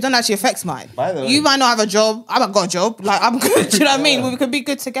your situation doesn't actually affect mine. By the way. You might not have a job. I haven't got a job. Like, I'm good. Do you know what I mean? We could be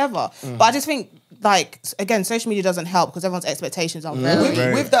good together. But I just think, like, again, social media doesn't help because everyone's expectations are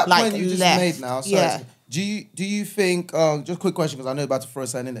very... With that Like, point you just left. made now, sorry, Yeah. do you think, just a quick question, because I know you're about to throw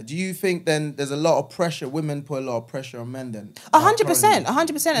something in there. Do you think then there's a lot of pressure, women put a lot of pressure on men then?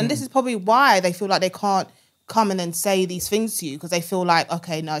 100%. And this is probably why they feel like they can't come and then say these things to you, because they feel like,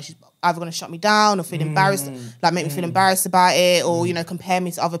 okay, no, she's either going to shut me down or feel embarrassed, like make me feel embarrassed about it, or, you know, compare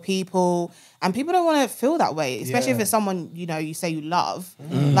me to other people. And people don't want to feel that way, especially if it's someone, you know, you say you love.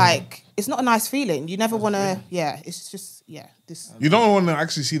 Like, it's not a nice feeling. You never want to, it's just, this. You don't want to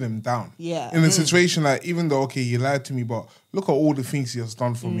actually see them down. Yeah. In a situation like, even though, okay, he lied to me, but look at all the things he has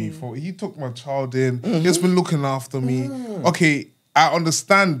done for me. He took my child in. He's been looking after me. Okay, I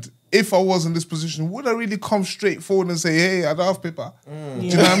understand. If I was in this position, would I really come straight forward and say, hey, I don't have paper? Do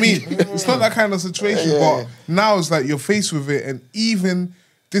you know what I mean? It's not that kind of situation. But now it's like you're faced with it, and even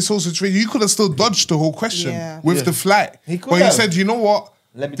this whole situation, you could have still dodged the whole question with the flight. could But you have. said, you know what?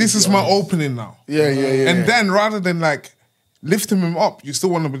 Let me This just is be my honest. opening now. Yeah. And then rather than like lifting him up, you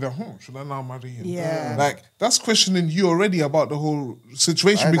still want to be like, should I now marry him? Yeah. Like, that's questioning you already about the whole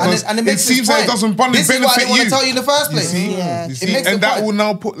situation And because and it it makes seems this like it point. doesn't benefit This is why I didn't want you. to tell you in the first place. You see? Yeah. You It see? makes the And that point. will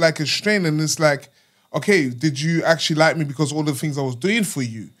now put like a strain, and it's like, okay, did you actually like me because all the things I was doing for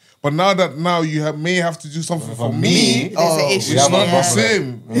you? But now that you may have to do something for me, There's an issue. it's We have a not the yeah.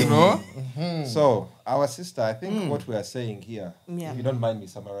 same, you know? So, our sister, I think what we are saying here, Yeah. if you don't mind me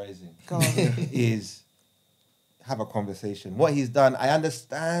summarizing, Go on. is have a conversation. What he's done, I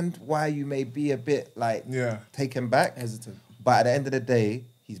understand why you may be a bit like taken back, Hesitant. but at the end of the day,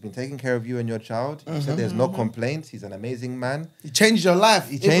 he's been taking care of you and your child. You said there's no complaints. He's an amazing man. He changed your life.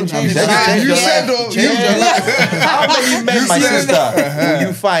 He changed Even- your life. You You said said he changed your life. How many men, my sister, will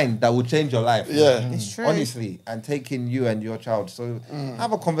you find that will change your life? Yeah. It's true. Honestly, and taking you and your child. So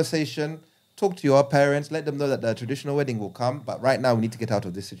have a conversation, talk to your parents, let them know that the traditional wedding will come. But right now, we need to get out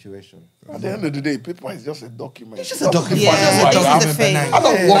of this situation. At the end of the day, paper is just a document. It's just a document. Yeah, That's why this is the thing. I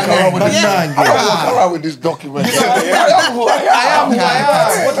don't walk around with this. Yeah. I don't walk around with this document. I am who I am.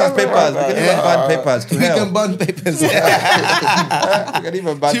 What are papers? We can even ban papers to We hell. can burn papers. We can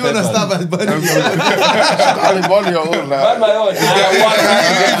even ban Do you want to papers. start by burning? I'll burn your own now. Ban my own. If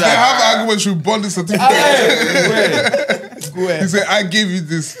they have arguments, we bond the certificate. He said, I gave you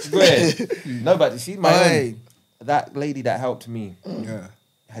this. No, but you see, my Aye. own, that lady that helped me Yeah.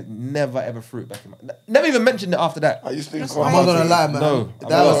 had never ever threw it back in my... Never even mentioned it after that. I used to I'm not gonna lie, man. No,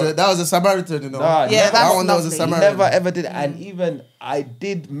 that was a Samaritan, you know. Nah, Yeah, never- that's one that was a lovely. Samaritan. Never ever did it. And even I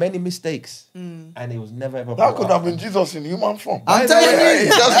did many mistakes. And it was never ever That brought could up. have been Jesus in human form. I'm telling He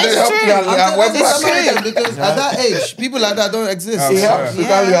you, just they helped me and I went that's back. Samaritan because at that age, people like that don't exist. He Yeah. helped me.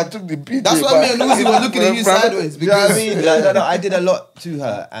 I took the beat. That's why me and Uzi were looking at you sideways You know what I because mean? Like, no, I did a lot to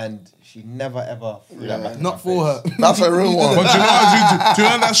her and she never ever threw that back in my not for her. face. That's a real one. But do you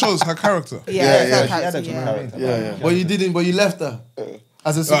know that shows her character? Yeah, Yeah, that she had a character, true yeah. character. Yeah. But you didn't. But you left her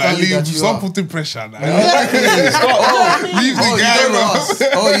as a So at Somali that least you stop are. putting pressure now. Oh, Leave the you guy, don't know bro. us.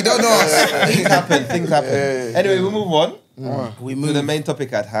 Oh, you don't know us. Things happen. Anyway, we move on We to move. the main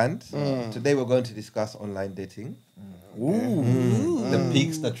topic at hand. Today we're going to discuss online dating. The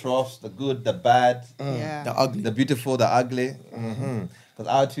peaks, the troughs, the good, the bad, Yeah. The ugly. the beautiful, the ugly. Because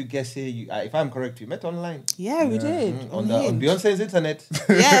our two guests here, if I'm correct, you met online Yeah, we did. on Hinge. Beyonce's internet.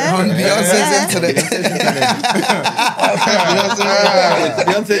 Yeah. On Beyonce's internet.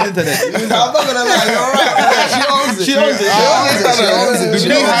 Beyonce's internet. I'm not gonna lie, you're right. She owns it. She owns it. She owns it. The She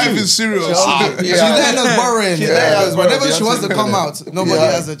big owns hive it. is serious. She's letting us borrow in. She's letting us Because borrow whenever she wants to Beyonce's come internet. out,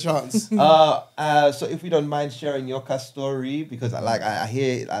 nobody has a chance. So if you don't mind sharing your cast story, because I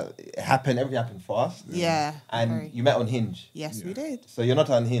hear it happened, everything happened fast. Yeah. And very. you met on Hinge. Yes, we did. So you're not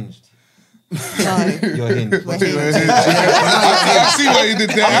unhinged. No. You're hinged. We're Hinge. I see what you did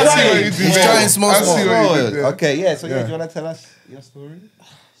there. I see what you did He's there. trying small, I see small. what you did there. Okay, yeah. So Yeah. do you want to tell us your story?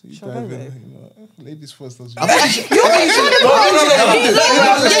 Shall I go with it? Ladies first. That's Yeah, no,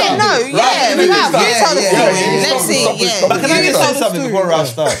 yeah, we have. You tell the story. Let's see, yeah. But can I You just tell say the something story. before Ralph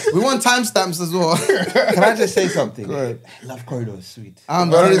starts? We want timestamps as well. Can I just say something? Love corridor is sweet.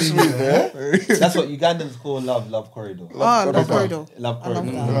 I'm Very telling you. sweet, yeah. That's what Ugandans call love corridor. Oh, love corridor. Love I love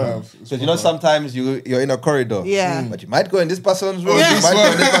corridor. that. Because you know sometimes you're in a corridor. Yeah. But you might go in this person's room. Yeah. You might go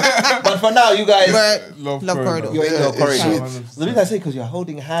in this but for now, you guys, But Love love corridor. corridor. you're in your it's corridor. sweet. The reason I say because you're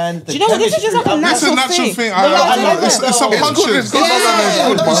holding hands. Do you know what? This is just like a It's a natural thing. No, no, It's no. subconscious. Yeah,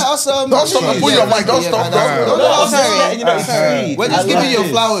 don't let us, Don't stop. Put your mic. Don't stop. Don't No, let I'm us, just letting you know it's sweet. We're just I giving love you your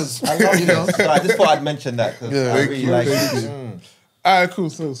this. flowers. I love You know? this. So I just thought I'd mention that because I really like it. Alright, cool.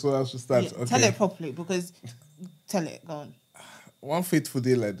 So I should start. Yeah, Okay. tell it properly because tell it. Go on. One fateful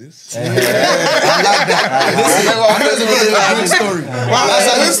day like this. I like that. Listen, that's a great story.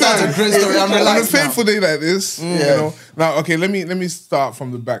 That's a great story. I'm On a relaxed now. fateful day like this, you know. Now, okay, let me start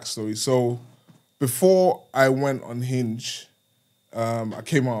from the backstory. So, before I went on Hinge, I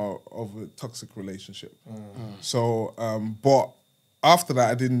came out of a toxic relationship. So, but after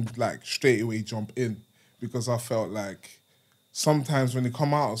that, I didn't like straight away jump in because I felt like sometimes when you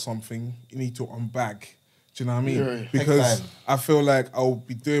come out of something, you need to unbag. Do you know what I mean? Yeah. Because time. I feel like I'll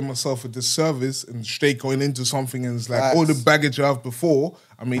be doing myself a disservice and straight going into something and it's like Facts. all the baggage I have before,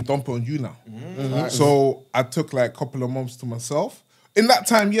 I may dump it on you now. So I took like a couple of months to myself. In that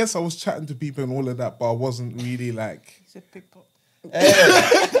time, yes, I was chatting to people and all of that, but I wasn't really like... He said people.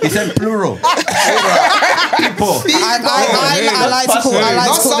 He said plural. People. I like to call Not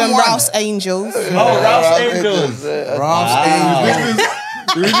them someone. Ralph's angels. Oh, Ralph's Angels.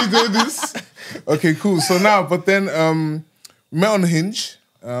 You really do this? Okay, cool. So now, but then met on Hinge.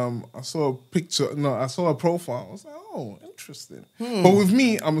 I saw a picture. No, I saw a profile. I was like, oh, interesting. But with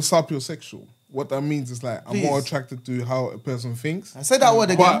me, I'm a sapiosexual. what that means is like I'm more attracted to how a person thinks. Say that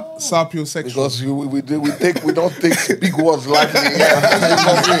word again. But sapiosexual. Because we don't take big words lightly.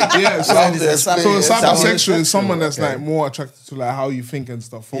 Yeah, so Sapiosexual. sapiosexual is someone that's like more attracted to like how you think and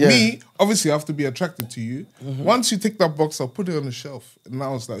stuff. For me, obviously I have to be attracted to you. Once you tick that box, I'll put it on the shelf. And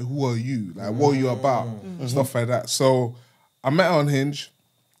now it's like, who are you? Like, what are you about? Stuff like that. So I met her on Hinge.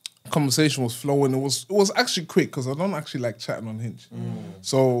 Conversation was flowing. It was actually quick because I don't actually like chatting on Hinge.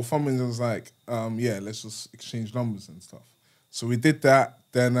 So from Hinge, I was like, let's just exchange numbers and stuff. So we did that.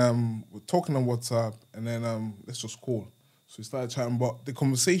 Then we're talking on WhatsApp, and then let's just call. So we started chatting, but the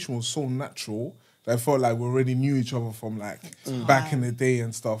conversation was so natural that I felt like we already knew each other from like back in the day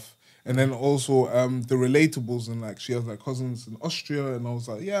and stuff. And then also the relatables, and like she has like cousins in Austria, and I was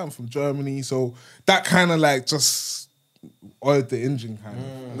like, yeah, I'm from Germany. So that kind of like just oiled the engine kind of.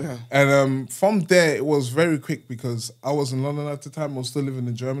 Yeah. And from there, it was very quick because I was in London at the time. I was still living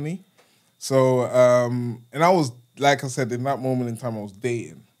in Germany. So, and I was, like I said, in that moment in time, I was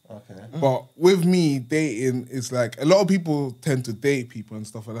dating. Okay. But with me, dating is like, a lot of people tend to date people and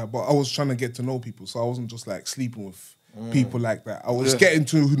stuff like that. But I was trying to get to know people. So I wasn't just like sleeping with people like that. I was getting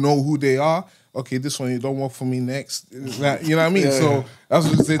to know who they are. Okay, this one, you don't work for me next. Like, you know what I mean? So that's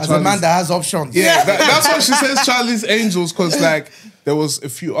what they say. As a man that has options. Yeah, that's what she says, Charlie's Angels, because like there was a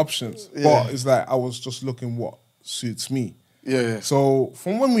few options. But it's like I was just looking what suits me. Yeah. So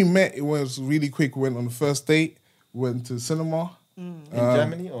from when we met, it was really quick. We went on the first date, went to cinema. In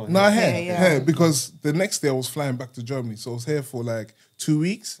Germany or No, here, because the next day I was flying back to Germany, so I was here for like 2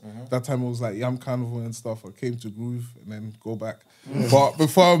 weeks. That time it was like Yam Carnival and stuff. I came to Groove and then go back. But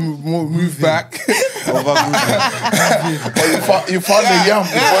before I moved back, You found the yam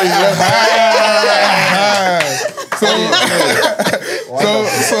before you went.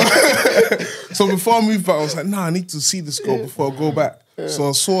 so before I moved back, I was like, nah, I need to see this girl before I go back. So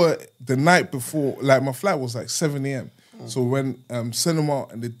I saw it the night before. Like my flight was like 7 a.m. So when cinema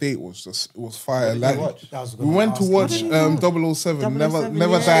and the date was just, it was fire. Like we went to watch 007,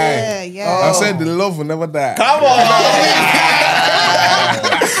 Never Die. Yeah. I said the love will never die. Come on! So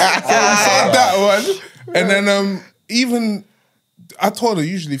we saw that one, and then even I told her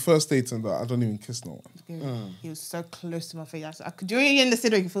usually first dates and that I don't even kiss no one. He was so close to my face. I could, during in the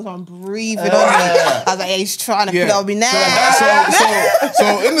cinema, you could feel someone breathing on me. I was like, yeah, he's trying to put it on me now.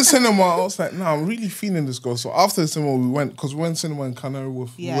 So in the cinema, I was like, nah, I'm really feeling this girl. So after the cinema, we went cinema in Canary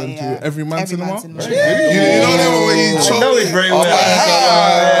Wharf. We went to Every Man Cinema. Cinema. You know that where you I know it very well.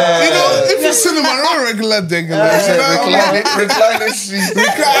 you know, if it's cinema, not a regular Reclining seat.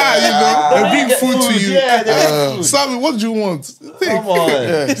 they bring food to you. Yeah, they bring food. Sammy, what do you want? Come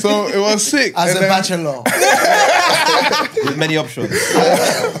on. So it was sick. As And a then- bachelor. With many options.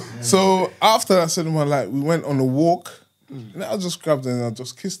 So after that cinema, like we went on a walk, and I just grabbed her and I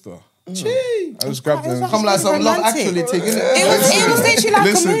just kissed her. I just grabbed her. Come like some Love Romantic. Actually thing, isn't It was literally like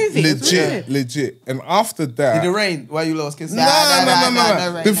Listen, a movie. It was really- legit. And after that, Did it rain while you lost kissing? no.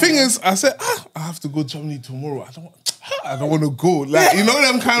 no, The no, thing no. is, I said, I have to go to Germany tomorrow. I don't want to go. Like, you know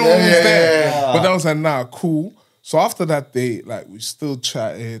them kind of ones there. But I was like, nah, cool. So after that day, like we still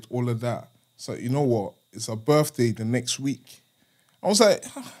chatted, all of that. So you know what? It's her birthday the next week. I was like,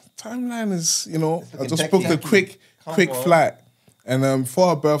 timeline is, I just booked a quick flight. And for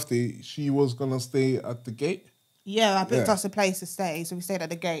her birthday, she was gonna stay at the gate. Yeah, I booked us a place to stay. So we stayed at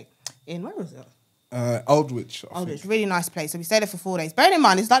the gate in, where was it? Aldwych. I Oh, think. it's a really nice place. So we stayed there for 4 days. Bearing in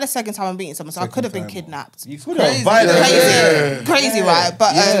mind, it's like the second time I'm meeting someone, so I could have been Second kidnapped. You could have violent. Crazy, right?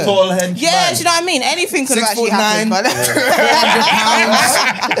 But Tall henchman. yeah, do you know what I mean? Anything could have actually 6'9". happened. But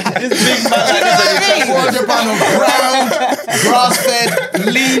This big man like this and you £400 of ground, grass-fed,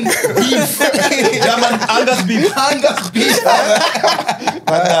 lean beef. German Angus beef.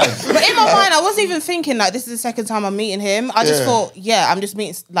 But in my mind, I wasn't even thinking like this is the second time I'm meeting him. I just thought, I'm just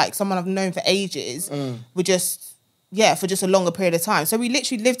meeting like someone I've known for ages. We're just, for just a longer period of time. So we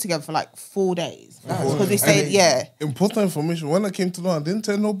literally lived together for like 4 days. Because we stayed, Important information. When I came to know, I didn't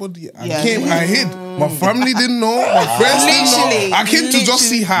tell nobody. I Yeah. came, I hid. My family didn't know. My friends didn't Literally, know. I came to just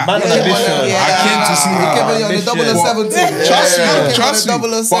see her. Man on a mission. Yeah. I came to see her. Give me on the 007. Trust me.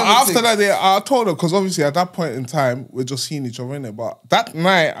 But 007. after that day, I told her, because obviously at that point in time, we're just seeing each other in it. But that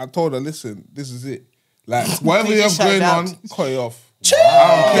night, I told her, listen, this is it. Like, whatever You you have just shut going down. on, cut it off.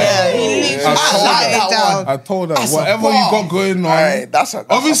 Yeah, he literally I shut it down. I told her, whatever you got going on. Hey, that's a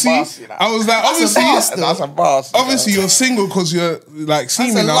obviously, boss, you know. I was like, obviously, That's a boss. obviously you're single because you're like, see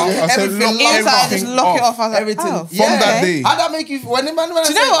me said, now. lock I said, everything lock off. Inside, just everything lock it off. off. I was like, Everything. oh, From that day. How'd that make you? When Do you know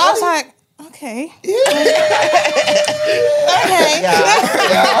what? I was like, okay. Okay.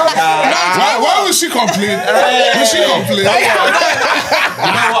 Why was she complaining? Was she complaining? You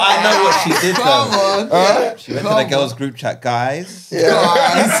know what? I know what she did Come though. on. She went to the girls' group chat, guys. Guys.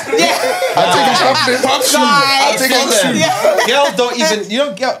 I take a shot. I take a shot. Girls don't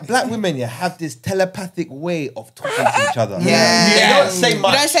even, black women, have this telepathic way of talking to each other. Yeah. They don't say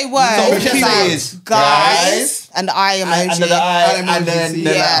much. You don't say So words. all It's she just say like, is, guys, and I emoji. and then the eye, And and then emoji,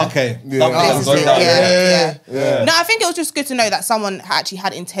 they're yeah. like, okay. Yeah. something has This is gone it, down. yeah. No, I think it was just good to know that someone actually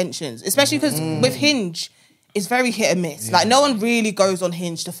had intentions, especially because with Hinge, it's very hit and miss. Like, no one really goes on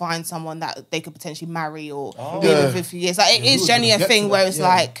Hinge to find someone that they could potentially marry or be with for a few years. Like, it is generally a get thing to where that, it's yeah.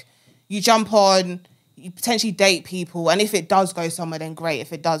 like, you jump on, you potentially date people, and if it does go somewhere, then great.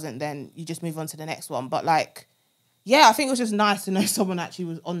 If it doesn't, then you just move on to the next one. But like, yeah, I think it was just nice to know someone actually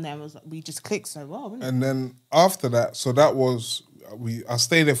was on there. We just clicked so well, wasn't it? And then after that, so that was I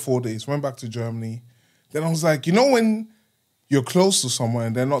stayed there 4 days, went back to Germany. Then I was like, you know when you're close to someone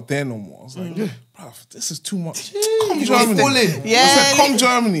and they're not there no more? I was like, bruv, this is too much. Come Germany. Full in. Yeah. I said, come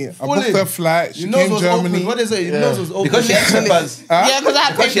Germany. I booked in. her flight. She Your nose came was Germany. open. What is it? Your nose was open. Because she has peppers. Yeah, because I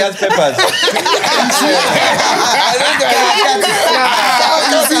had Because she papers. has peppers.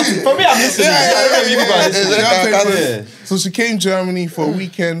 For me, I'm listening. I don't know if you guys She listen. had papers. Yeah. So she came Germany for a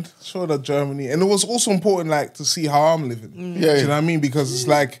weekend, showed her Germany. And it was also important like to see how I'm living. Do you know what I mean? Because it's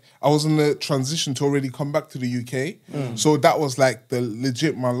like I was in the transition to already come back to the UK. So that was like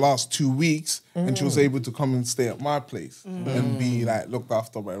my last 2 weeks. And she was able to come and stay at my place and be like looked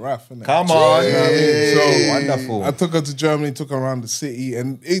after by Raf. Innit? Come on. You know what I mean? So Wonderful. I took her to Germany, took her around the city,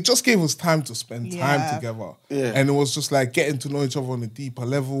 and it just gave us time to spend time together. Yeah. And it was just like getting to know each other on a deeper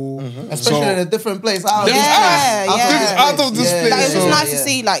level. Especially in a different place. Out of this Yeah, place. yeah. Out of this place. Like, it was So- just nice to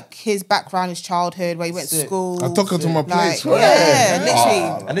see like his background, his childhood, where he went to Sick. school. I took her to my place. Like, yeah,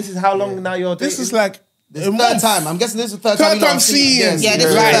 literally. And this is how long now you're dating? This is like This is the third time. I'm guessing this is the third Third time. you lot time have seen- seeing. Yeah, this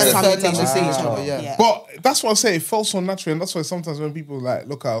is Right. the Third time we we see each other. Yeah. But that's what I say. It felt so natural, and that's why sometimes when people like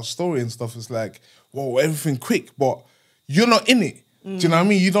look at our story and stuff, it's like, whoa, everything quick, but you're not in it. Do you know what I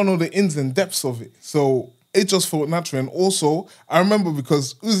mean? You don't know the ins and depths of it, so it just felt natural. And also, I remember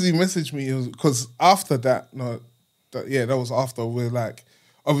because Uzi messaged me because after that, that was after we're like.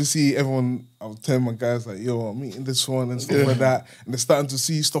 Obviously, everyone, I was telling my guys, like, yo, I'm meeting this one and stuff like that. And they're starting to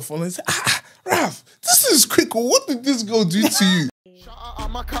see stuff on it. And say, Raf, this is quick. What did this girl do to you? Shout out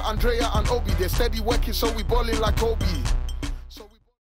Amaka, Andrea, and Obi. They're steady working, so we ballin' like Obi.